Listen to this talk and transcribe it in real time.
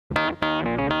Hello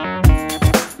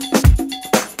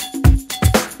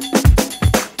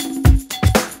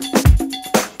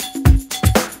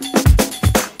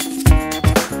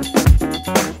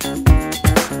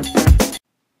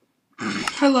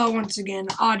once again,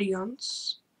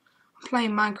 audience. I'm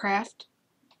playing Minecraft,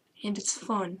 and it's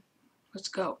fun. Let's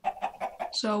go.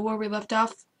 So where we left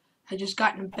off, I just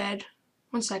got in bed.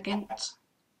 1 second.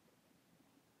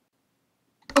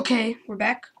 Okay, we're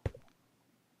back.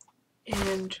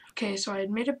 And, okay, so I had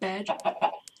made a bed,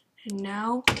 and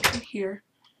now I'm here.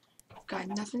 Got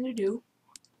nothing to do.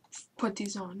 Put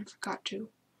these on, I forgot to.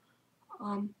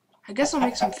 I guess I'll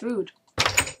make some food.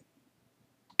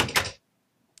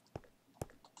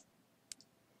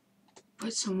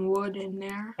 Put some wood in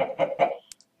there.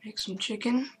 Make some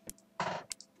chicken.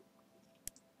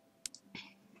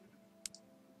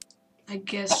 I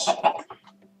guess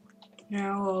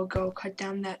now I'll go cut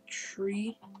down that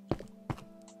tree.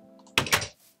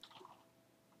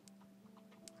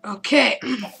 Okay,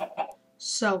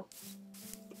 so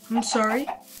I'm sorry,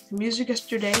 the music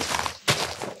yesterday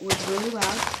was really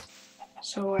loud,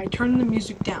 so I turned the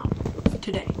music down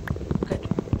today. Good,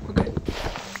 we're good.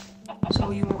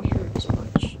 So you won't hear it as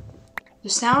much. The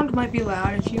sound might be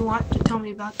loud. If you want to tell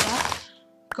me about that,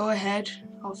 go ahead,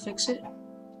 I'll fix it.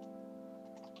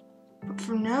 But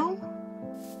for now,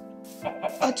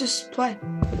 I'll just play.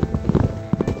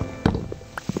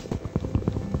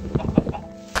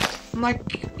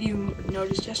 Like you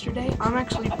noticed yesterday, I'm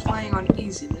actually playing on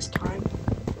easy this time.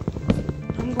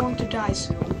 I'm going to die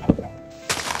soon.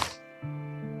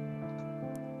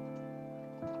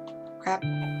 Crap.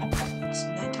 It's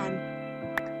nighttime.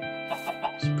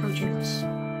 It's approaching us.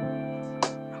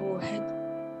 I will head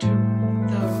to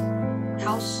the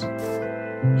house.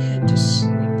 Head to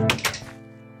sleep.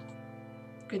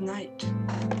 Good night.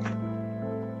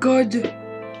 Good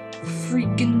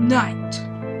freaking night.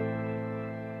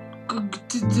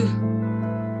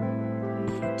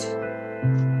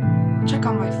 Check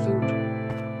on my food.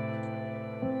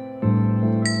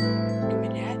 Give me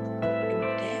that. Give me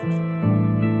that.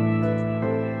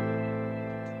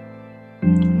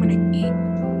 I'm gonna eat.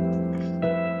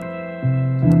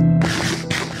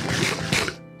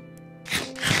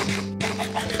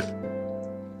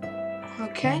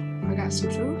 Okay, I got some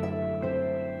food.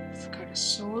 I've got a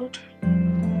sword.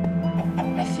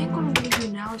 I think what I'm gonna do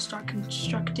now is start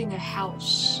constructing a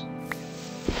house.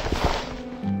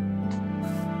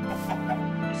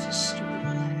 It's a stupid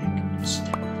lag.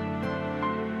 Step.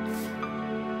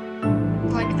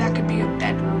 Like that could be a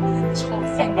bedroom, and then this whole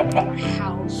thing would be my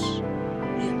house.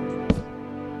 Yeah.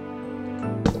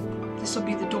 This will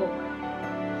be the door.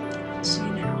 Let's see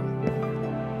now.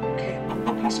 Okay,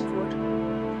 a piece of wood.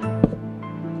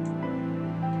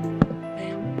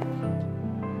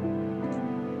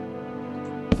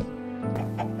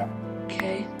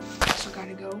 Okay, so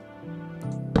gotta go.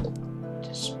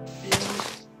 Just build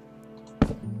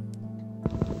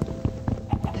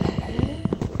the head.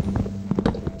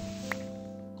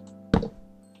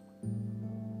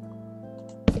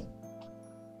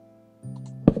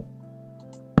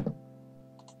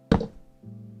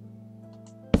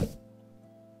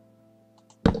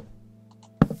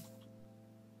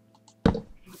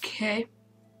 Okay,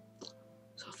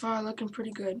 so far looking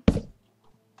pretty good.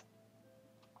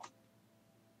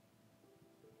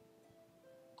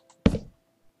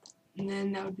 And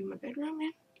then that would be my bedroom,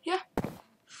 and yeah,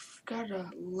 got a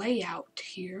layout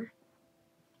here.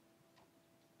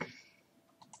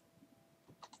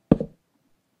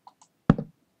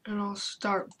 And I'll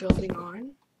start building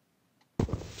on.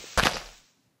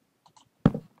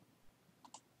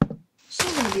 It's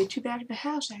not gonna be too bad of a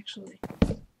house, actually.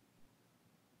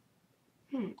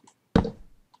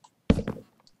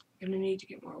 Gonna need to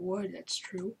get more wood, that's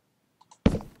true.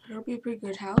 It'll be a pretty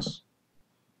good house.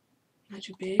 Not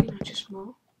too big, not too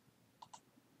small.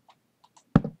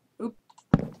 Oop.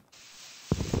 I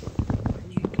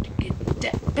need to get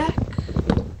that back.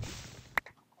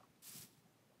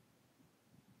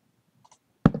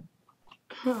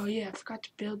 Oh yeah, I forgot to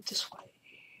build this way.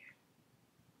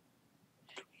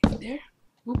 There.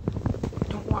 Oop.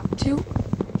 Don't want to.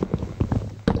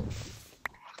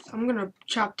 I'm gonna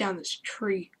chop down this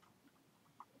tree.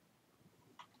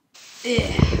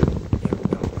 Yeah. There we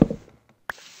go.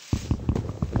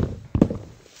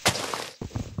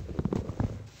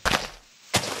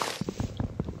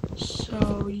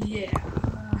 So yeah,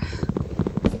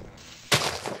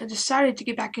 I decided to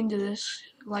get back into this.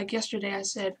 Like yesterday I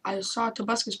said, I saw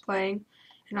Tobuscus playing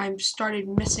and I started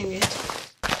missing it.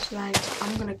 So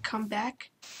I'm gonna come back,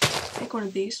 make one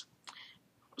of these.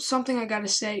 Something I gotta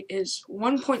say is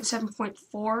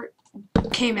 1.7.4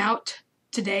 came out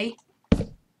today.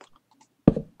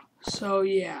 So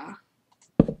yeah,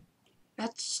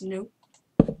 that's new.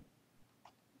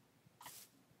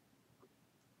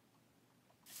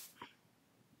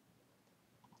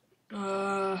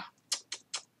 Oh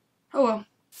well,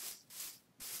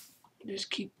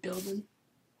 just keep building.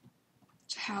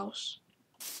 It's a house.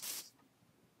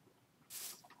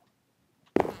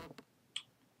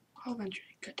 I'll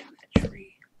eventually cut down that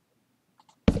tree.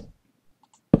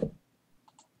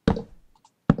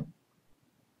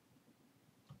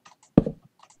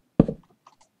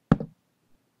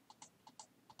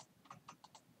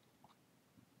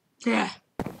 Yeah.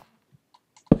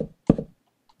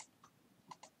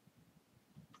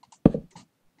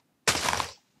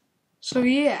 So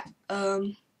yeah,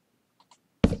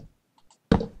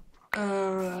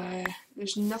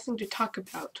 there's nothing to talk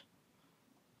about.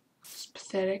 It's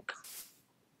pathetic.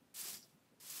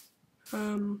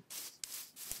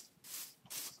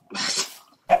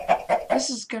 This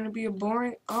is gonna be a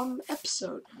boring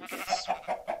episode, I guess.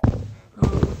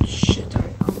 Shit,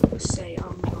 I'm gonna say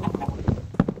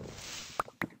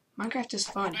Minecraft is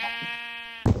fun.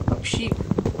 Oh, sheep.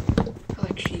 I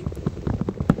like sheep.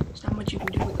 There's not much you can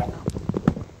do with them though.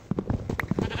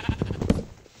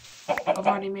 I've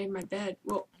already made my bed.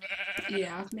 Well,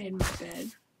 yeah, I've made my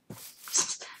bed.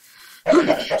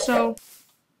 So,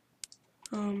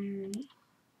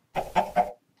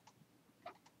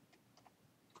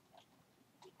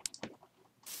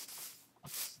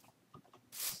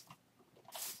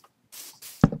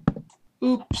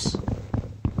 oops.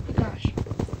 Oh my gosh.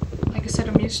 Like I said,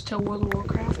 I'm used to World of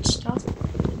Warcraft stuff.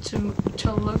 To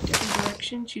look different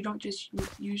directions, you don't just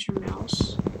use your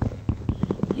mouse.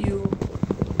 You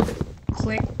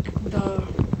click the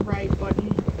right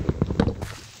button.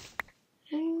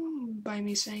 And by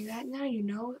me saying that, now you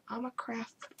know I'm a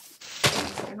craft.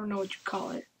 I don't know what you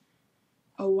call it.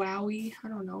 A wowie? I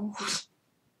don't know.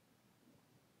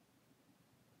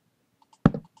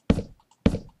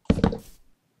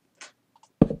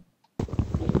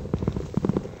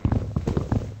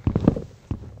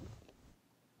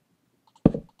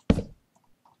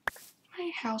 My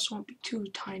house won't be too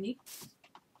tiny.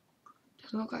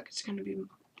 Doesn't look like it's gonna be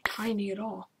tiny at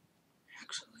all,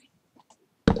 actually.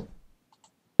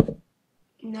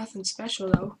 Nothing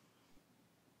special though.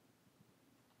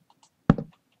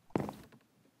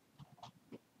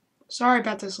 Sorry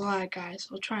about this lag, guys.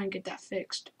 I'll try and get that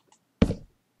fixed.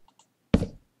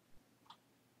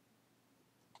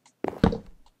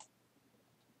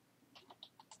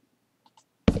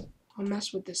 I'll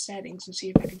mess with the settings and see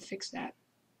if I can fix that.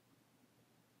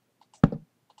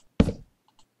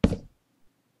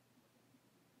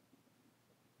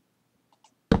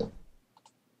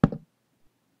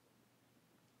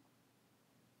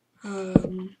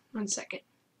 One second.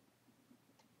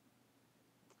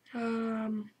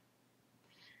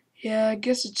 Yeah, I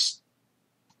guess it's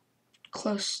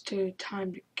close to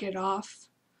time to get off.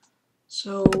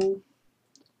 So,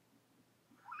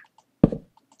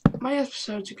 my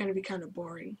episodes are going to be kind of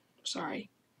boring. Sorry,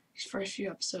 these first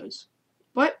few episodes.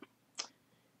 But,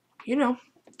 you know,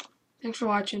 thanks for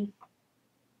watching.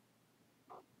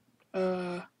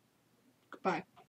 Goodbye.